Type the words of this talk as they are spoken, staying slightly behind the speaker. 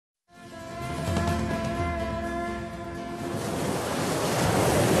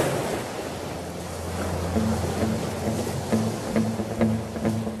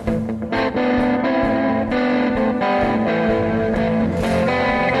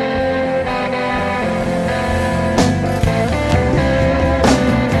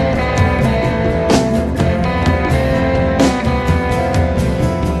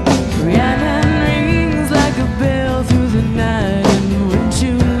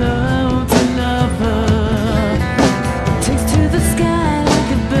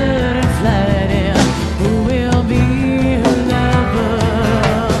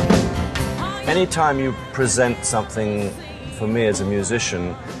time you present something, for me as a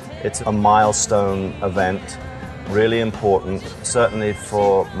musician, it's a milestone event, really important, certainly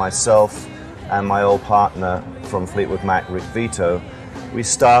for myself and my old partner from Fleetwood Mac, Rick Vito. We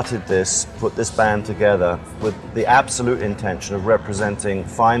started this, put this band together with the absolute intention of representing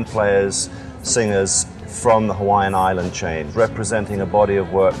fine players, singers from the Hawaiian island chain, representing a body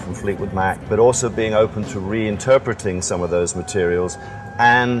of work from Fleetwood Mac, but also being open to reinterpreting some of those materials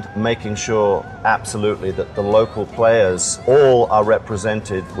and making sure absolutely that the local players all are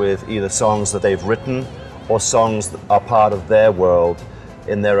represented with either songs that they've written or songs that are part of their world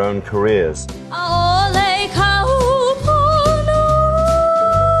in their own careers.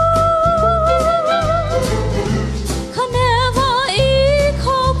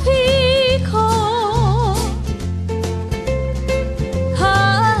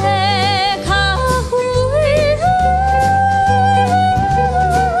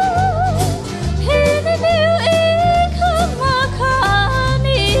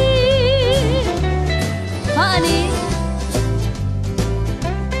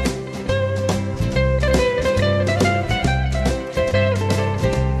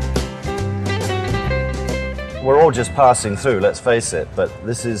 We're all just passing through, let's face it, but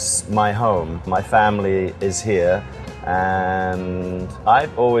this is my home. My family is here, and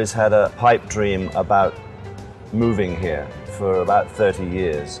I've always had a pipe dream about moving here for about 30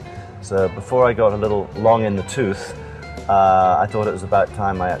 years. So before I got a little long in the tooth, I thought it was about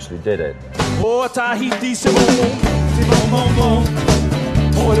time I actually did it.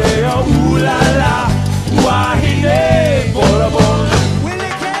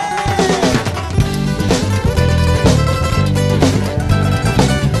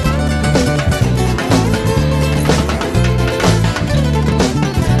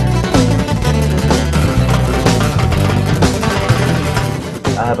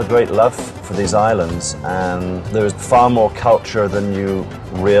 I have a great love for these islands, and there is far more culture than you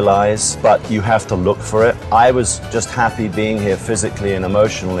realize, but you have to look for it. I was just happy being here physically and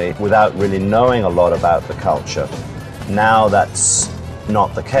emotionally without really knowing a lot about the culture. Now that's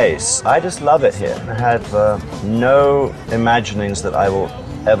not the case. I just love it here. I have no imaginings that I will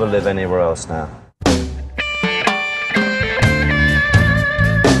ever live anywhere else now.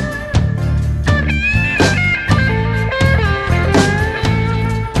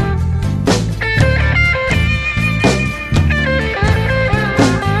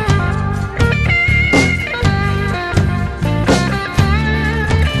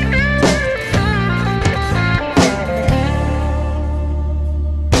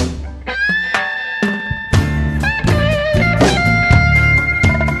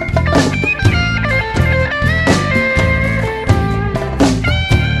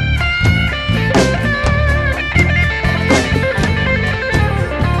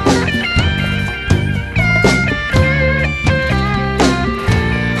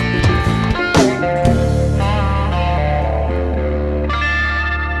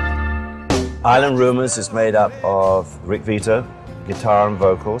 Island Rumours is made up of Rick Vito, guitar and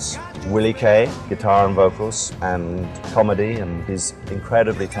vocals, Willie K, guitar and vocals, and comedy, and he's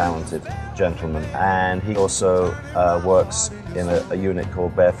incredibly talented gentleman. And he also works in a unit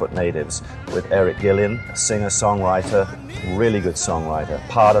called Barefoot Natives with Eric Gillian, a singer-songwriter, really good songwriter,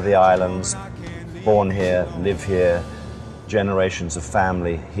 part of the islands, born here, live here, generations of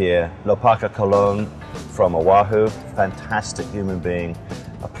family here. Lopaka Colon from Oahu, fantastic human being,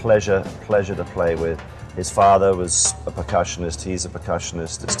 a pleasure to play with. His father was a percussionist, he's a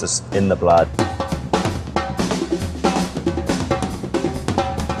percussionist, it's just in the blood.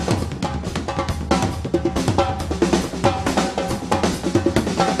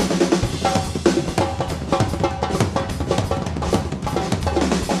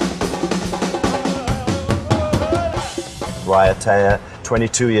 Raiatea,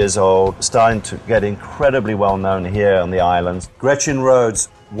 22 years old, starting to get incredibly well known here on the islands. Gretchen Rhodes,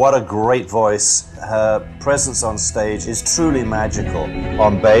 what a great voice. Her presence on stage is truly magical.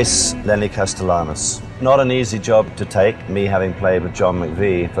 On bass, Lenny Castellanos. Not an easy job to take, me having played with John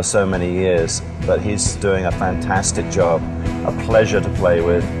McVie for so many years, but he's doing a fantastic job. A pleasure to play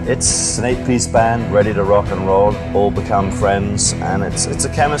with. It's an 8-piece band, ready to rock and roll, all become friends, and it's a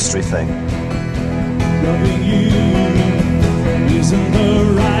chemistry thing. Loving you isn't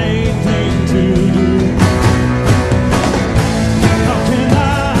the right thing to do. How can I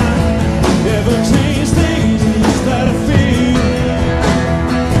ever change things that I feel?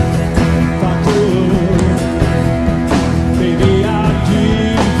 If I could, maybe I'd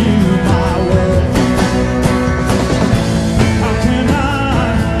give you my word. How can I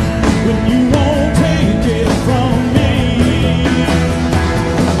when you won't take it from me?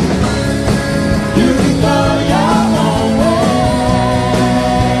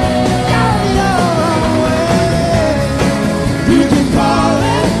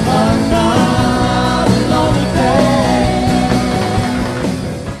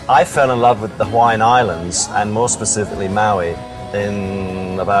 fell in love with the Hawaiian Islands, and more specifically Maui,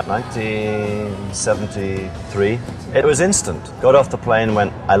 in about 1973. It was instant. Got off the plane and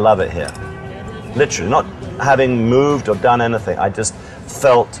went, I love it here. Literally, not having moved or done anything, I just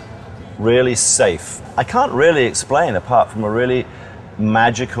felt really safe. I can't really explain, apart from a really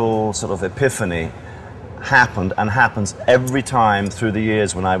magical sort of epiphany happened and happens every time through the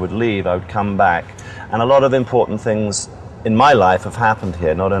years. When I would leave, I would come back, and a lot of important things in my life have happened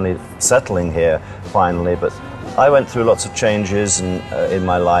here, not only settling here finally, but I went through lots of changes in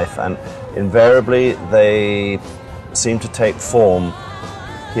my life, and invariably they seem to take form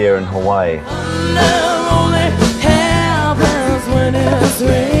here in Hawaii.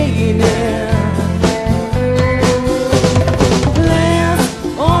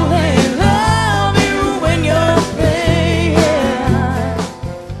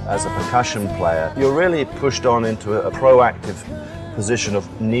 As a percussion player, you're really pushed on into a proactive position of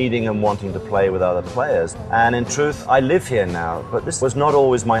needing and wanting to play with other players. And in truth, I live here now, but this was not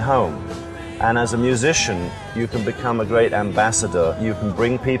always my home. And as a musician, you can become a great ambassador. You can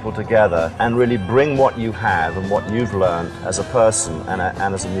bring people together and really bring what you have and what you've learned as a person and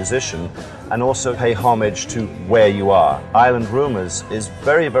as a musician, and also pay homage to where you are. Island Rumours is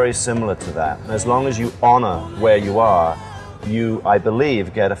very, very similar to that. And as long as you honor where you are, you, I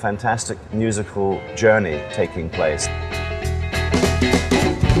believe, get a fantastic musical journey taking place.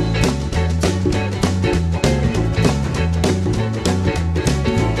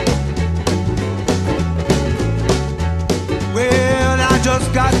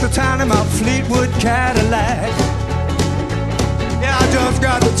 Just got the town in my Fleetwood Cadillac. Yeah, I just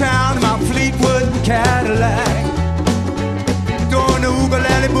got the town in my Fleetwood Cadillac. Doing the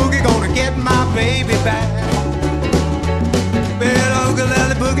ukulele boogie, gonna get my baby back. Well,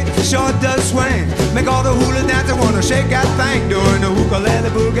 ukulele boogie sure does swing. Make all the hula dancers wanna shake that thing. Doing the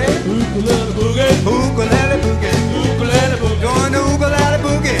ukulele boogie, ukulele boogie, ukulele boogie, ukulele boogie. Doing the ukulele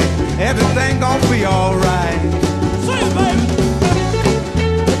boogie, everything gonna be alright. Sing it, baby.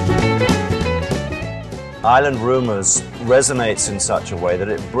 Island Rumours resonates in such a way that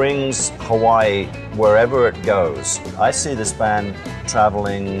it brings Hawaii wherever it goes. I see this band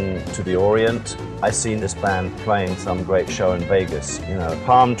traveling to the Orient. I see this band playing some great show in Vegas. You know,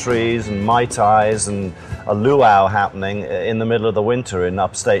 palm trees and Mai Tais and a luau happening in the middle of the winter in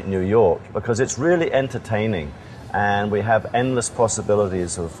upstate New York, because it's really entertaining. And we have endless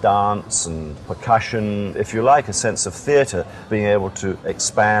possibilities of dance and percussion, if you like, a sense of theatre, being able to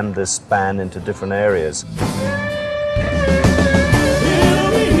expand this band into different areas.